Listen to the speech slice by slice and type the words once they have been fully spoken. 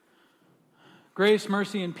Grace,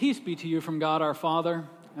 mercy, and peace be to you from God our Father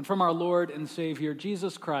and from our Lord and Savior,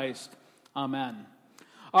 Jesus Christ. Amen.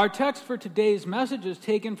 Our text for today's message is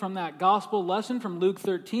taken from that gospel lesson from Luke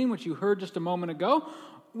 13, which you heard just a moment ago,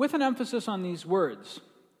 with an emphasis on these words.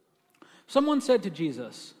 Someone said to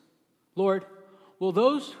Jesus, "Lord, will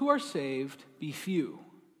those who are saved be few?"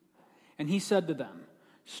 And he said to them,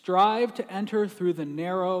 "Strive to enter through the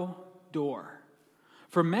narrow door.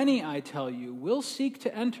 For many, I tell you, will seek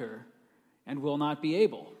to enter and will not be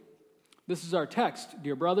able." This is our text,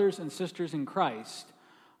 dear brothers and sisters in Christ.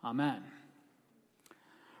 Amen.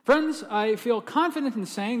 Friends, I feel confident in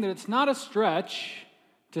saying that it's not a stretch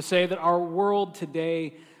to say that our world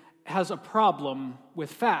today has a problem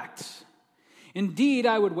with facts. Indeed,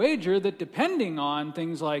 I would wager that depending on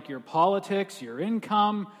things like your politics, your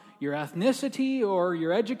income, your ethnicity, or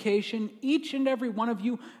your education, each and every one of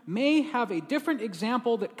you may have a different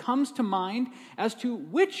example that comes to mind as to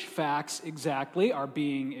which facts exactly are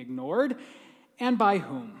being ignored and by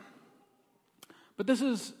whom. But this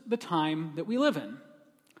is the time that we live in.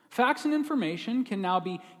 Facts and information can now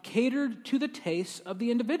be catered to the tastes of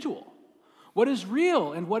the individual. What is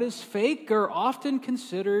real and what is fake are often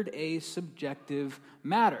considered a subjective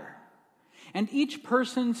matter. And each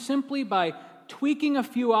person, simply by tweaking a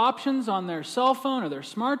few options on their cell phone or their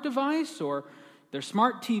smart device or their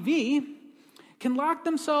smart TV, can lock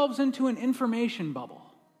themselves into an information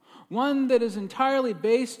bubble, one that is entirely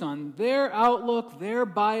based on their outlook, their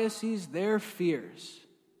biases, their fears.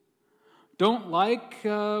 Don't like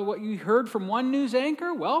what you heard from one news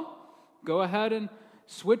anchor? Well, go ahead and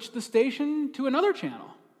switch the station to another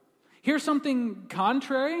channel. Hear something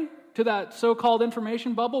contrary to that so-called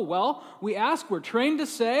information bubble? Well, we ask, we're trained to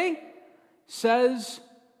say, says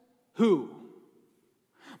who?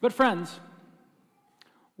 But friends,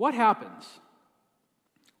 what happens?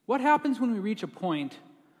 What happens when we reach a point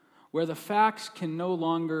where the facts can no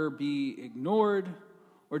longer be ignored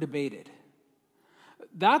or debated?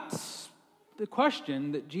 That's the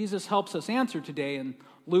question that Jesus helps us answer today in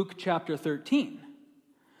Luke chapter 13.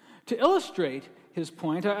 To illustrate his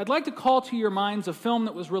point, I'd like to call to your minds a film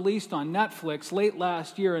that was released on Netflix late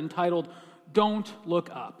last year entitled Don't Look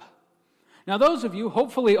Up. Now, those of you,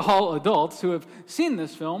 hopefully all adults, who have seen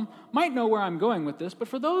this film might know where I'm going with this, but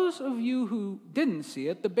for those of you who didn't see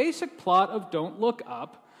it, the basic plot of Don't Look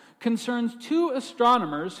Up concerns two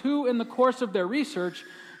astronomers who, in the course of their research,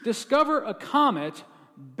 discover a comet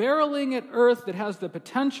barreling at Earth that has the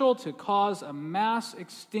potential to cause a mass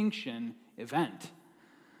extinction event.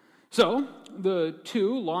 So, the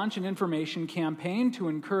two launch an information campaign to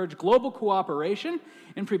encourage global cooperation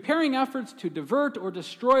in preparing efforts to divert or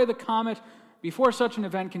destroy the comet before such an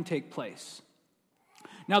event can take place.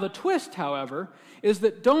 Now, the twist, however, is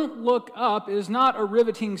that Don't Look Up is not a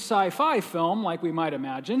riveting sci-fi film like we might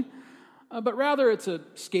imagine, but rather it's a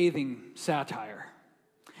scathing satire.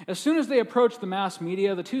 As soon as they approach the mass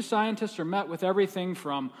media, the two scientists are met with everything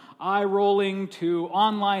from eye-rolling to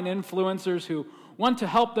online influencers who want to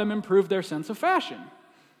help them improve their sense of fashion.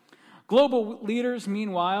 Global leaders,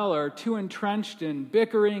 meanwhile, are too entrenched in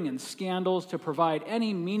bickering and scandals to provide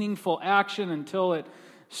any meaningful action until it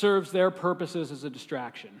serves their purposes as a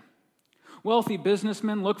distraction. Wealthy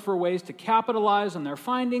businessmen look for ways to capitalize on their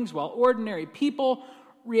findings, while ordinary people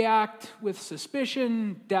react with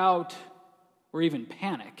suspicion, doubt, or even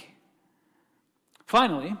panic.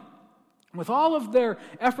 Finally, with all of their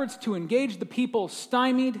efforts to engage the people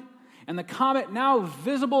stymied, and the comet now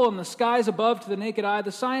visible in the skies above to the naked eye,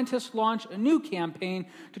 the scientists launch a new campaign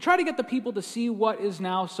to try to get the people to see what is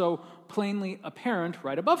now so plainly apparent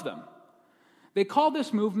right above them. They call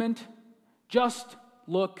this movement Just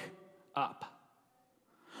Look Up.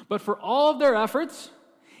 But for all of their efforts,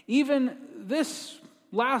 even this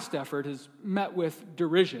last effort is met with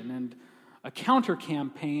derision and a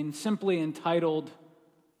counter-campaign simply entitled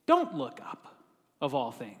Don't Look Up, of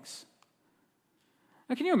all things.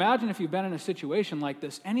 Now, can you imagine if you've been in a situation like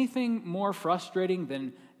this, anything more frustrating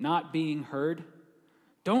than not being heard?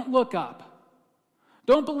 Don't look up.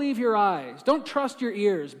 Don't believe your eyes. Don't trust your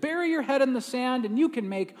ears. Bury your head in the sand, and you can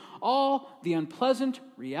make all the unpleasant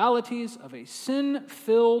realities of a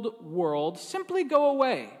sin-filled world simply go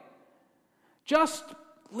away. Just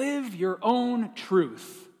live your own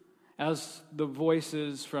truth, as the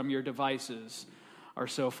voices from your devices are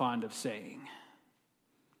so fond of saying.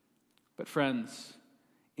 But friends,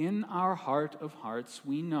 in our heart of hearts,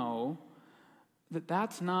 we know that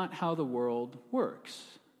that's not how the world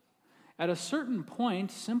works. At a certain point,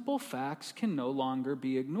 simple facts can no longer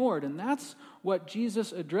be ignored, and that's what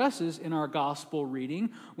Jesus addresses in our gospel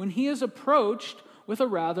reading when he is approached with a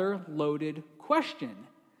rather loaded question.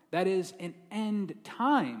 That is, an end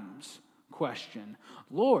times question,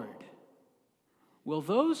 Lord, will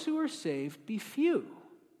those who are saved be few?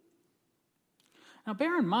 Now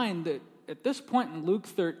bear in mind that at this point in Luke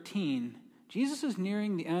 13, Jesus is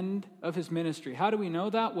nearing the end of his ministry. How do we know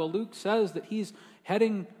that? Well, Luke says that he's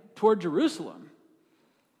heading toward Jerusalem.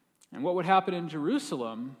 And what would happen in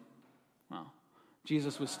Jerusalem? Well,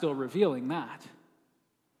 Jesus was still revealing that.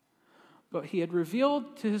 But he had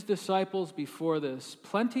revealed to his disciples before this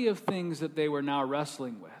plenty of things that they were now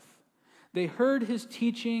wrestling with. They heard his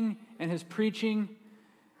teaching and his preaching,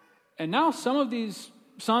 and now some of these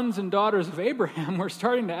sons and daughters of Abraham were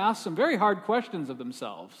starting to ask some very hard questions of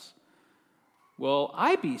themselves. Will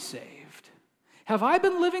I be saved? Have I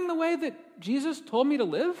been living the way that Jesus told me to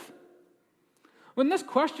live? When this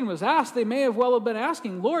question was asked, they may have well have been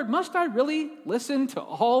asking, Lord, must I really listen to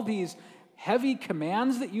all these heavy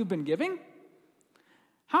commands that you've been giving?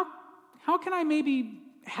 How can I maybe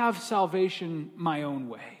have salvation my own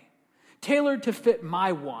way, tailored to fit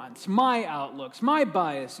my wants, my outlooks, my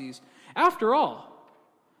biases? After all,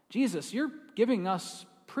 Jesus, you're giving us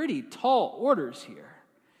pretty tall orders here.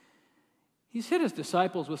 He's hit his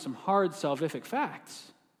disciples with some hard salvific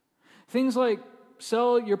facts. Things like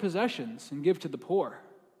sell your possessions and give to the poor.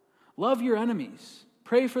 Love your enemies.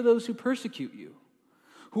 Pray for those who persecute you.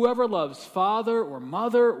 Whoever loves father or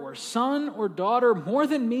mother or son or daughter more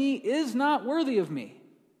than me is not worthy of me.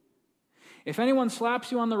 If anyone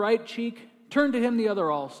slaps you on the right cheek, turn to him the other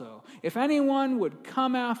also. If anyone would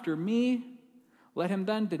come after me, let him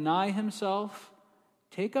then deny himself,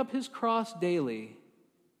 take up his cross daily,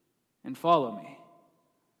 and follow me.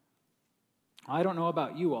 I don't know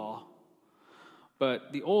about you all,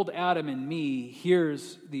 but the old Adam in me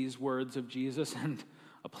hears these words of Jesus and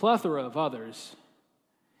a plethora of others,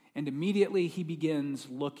 and immediately he begins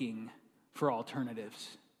looking for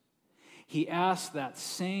alternatives. He asks that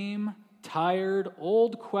same tired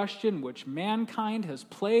old question which mankind has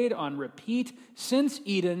played on repeat since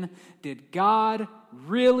Eden: did God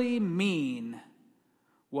really mean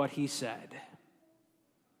what he said?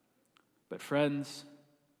 But friends,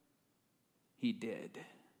 he did,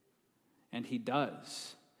 and he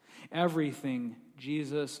does. Everything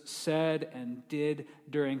Jesus said and did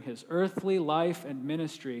during his earthly life and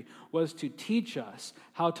ministry was to teach us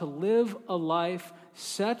how to live a life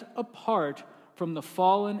set apart from the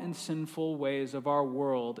fallen and sinful ways of our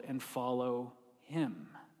world and follow him.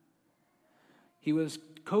 He was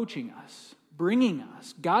coaching us, bringing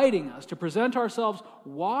us, guiding us to present ourselves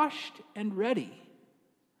washed and ready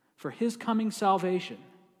for his coming salvation.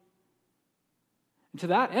 And to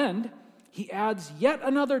that end, he adds yet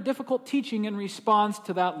another difficult teaching in response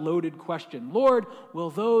to that loaded question. Lord, will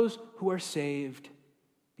those who are saved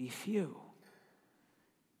be few?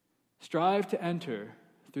 Strive to enter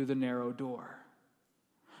through the narrow door.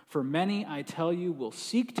 For many, I tell you, will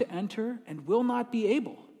seek to enter and will not be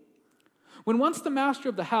able. When once the master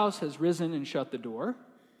of the house has risen and shut the door,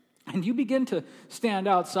 and you begin to stand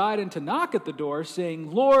outside and to knock at the door,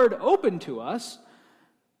 saying, Lord, open to us,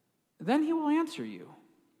 then he will answer you,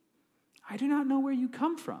 I do not know where you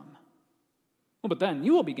come from. Well, but then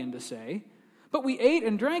you will begin to say, but we ate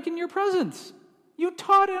and drank in your presence. You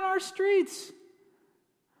taught in our streets.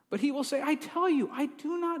 But he will say, I tell you, I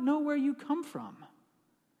do not know where you come from.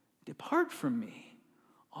 Depart from me,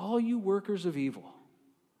 all you workers of evil.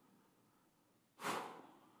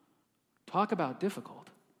 Talk about difficult.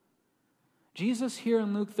 Jesus here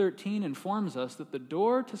in Luke 13 informs us that the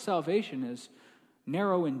door to salvation is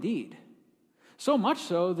narrow indeed. So much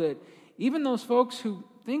so that even those folks who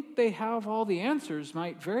think they have all the answers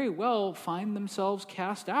might very well find themselves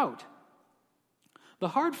cast out. The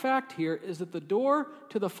hard fact here is that the door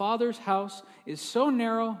to the Father's house is so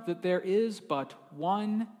narrow that there is but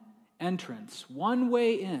one entrance, one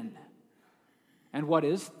way in. And what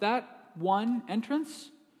is that one entrance?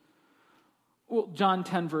 Well, John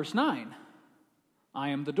 10, verse 9. I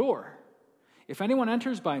am the door. If anyone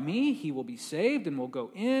enters by me, he will be saved and will go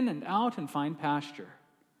in and out and find pasture.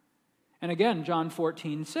 And again, John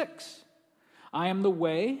 14, 6. I am the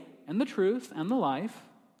way and the truth and the life.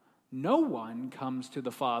 No one comes to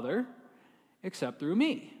the Father except through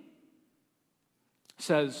me.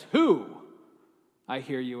 Says who? I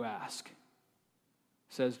hear you ask.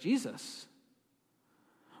 Says Jesus.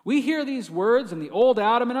 We hear these words, and the old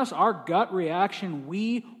Adam in us, our gut reaction,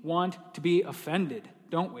 we want to be offended,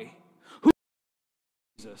 don't we? Who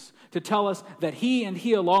is Jesus to tell us that he and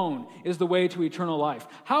he alone is the way to eternal life?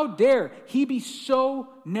 How dare he be so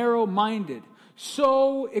narrow-minded,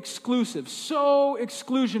 so exclusive, so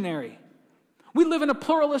exclusionary? We live in a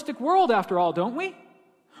pluralistic world, after all, don't we?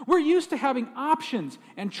 We're used to having options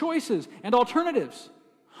and choices and alternatives.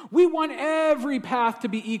 We want every path to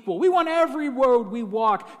be equal. We want every road we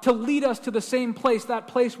walk to lead us to the same place, that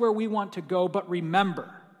place where we want to go. But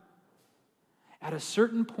remember, at a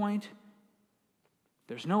certain point,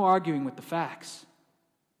 there's no arguing with the facts.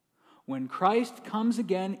 When Christ comes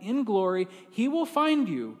again in glory, he will find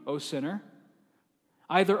you, O sinner,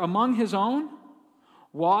 either among his own,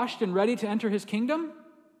 washed and ready to enter his kingdom,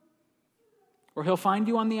 or he'll find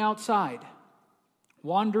you on the outside,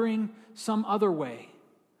 wandering some other way,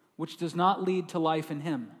 which does not lead to life in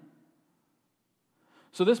him.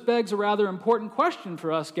 So this begs a rather important question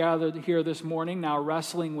for us gathered here this morning, now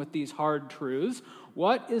wrestling with these hard truths.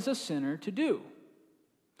 What is a sinner to do?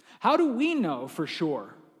 How do we know for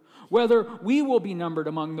sure whether we will be numbered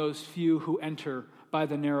among those few who enter by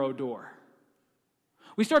the narrow door?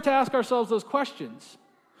 We start to ask ourselves those questions.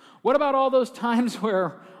 What about all those times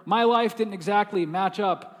where my life didn't exactly match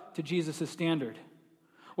up to Jesus' standard?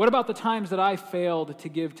 What about the times that I failed to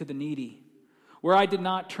give to the needy, where I did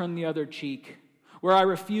not turn the other cheek, where I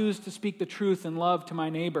refused to speak the truth in love to my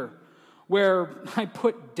neighbor, where I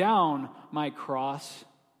put down my cross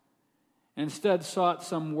and instead sought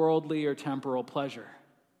some worldly or temporal pleasure?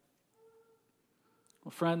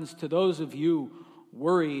 Well, friends, to those of you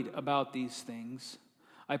worried about these things,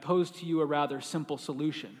 I pose to you a rather simple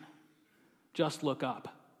solution. Just look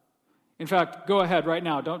up. In fact, go ahead right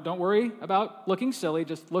now. Don't worry about looking silly.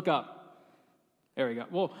 Just look up. There we go.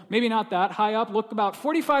 Well, maybe not that high up. Look about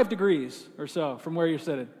 45 degrees or so from where you're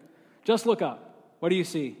sitting. Just look up. What do you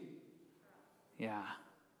see? Yeah.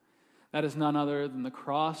 That is none other than the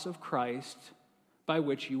cross of Christ by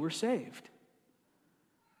which you were saved.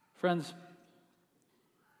 Friends,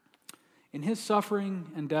 in his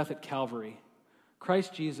suffering and death at Calvary,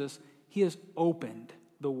 Christ Jesus, he has opened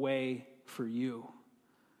the way for you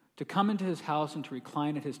to come into his house and to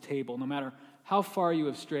recline at his table, no matter how far you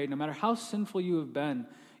have strayed, no matter how sinful you have been.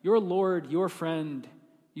 Your Lord, your friend,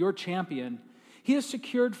 your champion, he has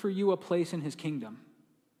secured for you a place in his kingdom.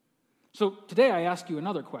 So today I ask you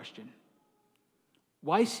another question.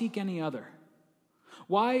 Why seek any other?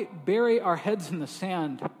 Why bury our heads in the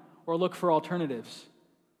sand or look for alternatives?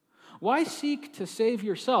 Why seek to save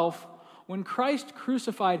yourself when Christ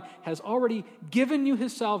crucified has already given you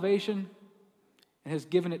his salvation and has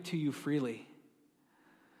given it to you freely?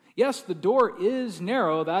 Yes, the door is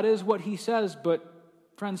narrow, that is what he says, but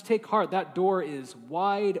friends, take heart, that door is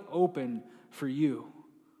wide open for you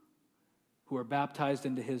who are baptized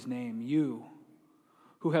into his name, you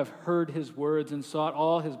who have heard his words and sought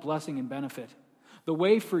all his blessing and benefit. The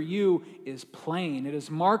way for you is plain. It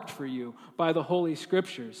is marked for you by the Holy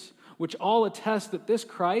Scriptures, which all attest that this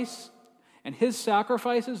Christ and his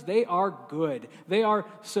sacrifices, they are good. They are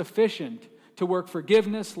sufficient to work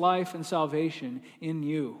forgiveness, life, and salvation in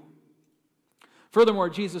you. Furthermore,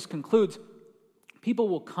 Jesus concludes, people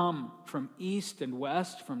will come from east and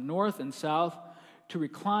west, from north and south, to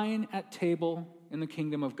recline at table in the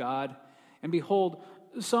kingdom of God. And behold,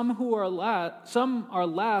 some are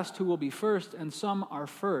last who will be first, and some are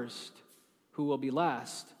first who will be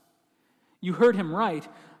last. You heard him right.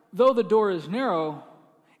 Though the door is narrow,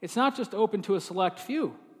 it's not just open to a select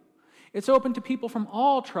few. It's open to people from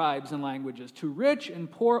all tribes and languages, to rich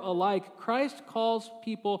and poor alike. Christ calls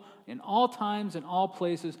people in all times and all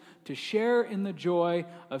places to share in the joy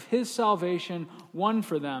of his salvation won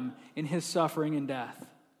for them in his suffering and death.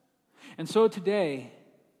 And so today,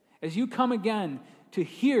 as you come again to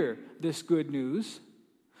hear this good news,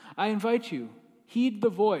 I invite you, heed the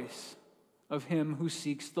voice of him who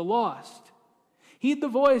seeks the lost. Heed the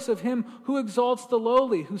voice of him who exalts the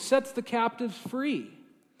lowly, who sets the captives free.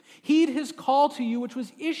 Heed his call to you, which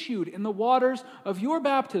was issued in the waters of your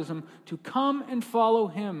baptism, to come and follow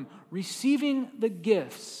him, receiving the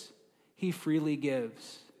gifts he freely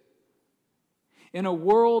gives. In a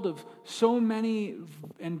world of so many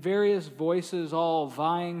and various voices all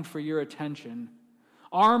vying for your attention,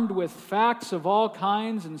 armed with facts of all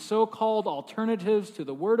kinds and so-called alternatives to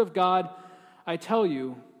the Word of God, I tell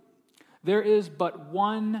you, there is but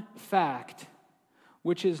one fact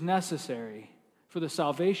which is necessary for the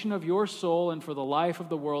salvation of your soul and for the life of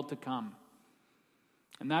the world to come.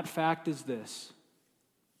 And that fact is this,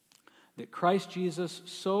 that Christ Jesus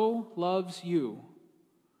so loves you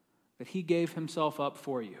that he gave himself up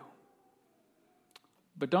for you.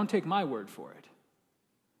 But don't take my word for it.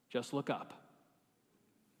 Just look up.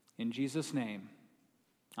 In Jesus' name,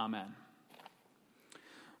 amen.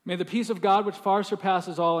 May the peace of God, which far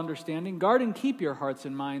surpasses all understanding, guard and keep your hearts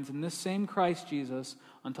and minds in this same Christ Jesus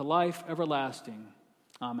unto life everlasting.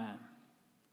 Amen.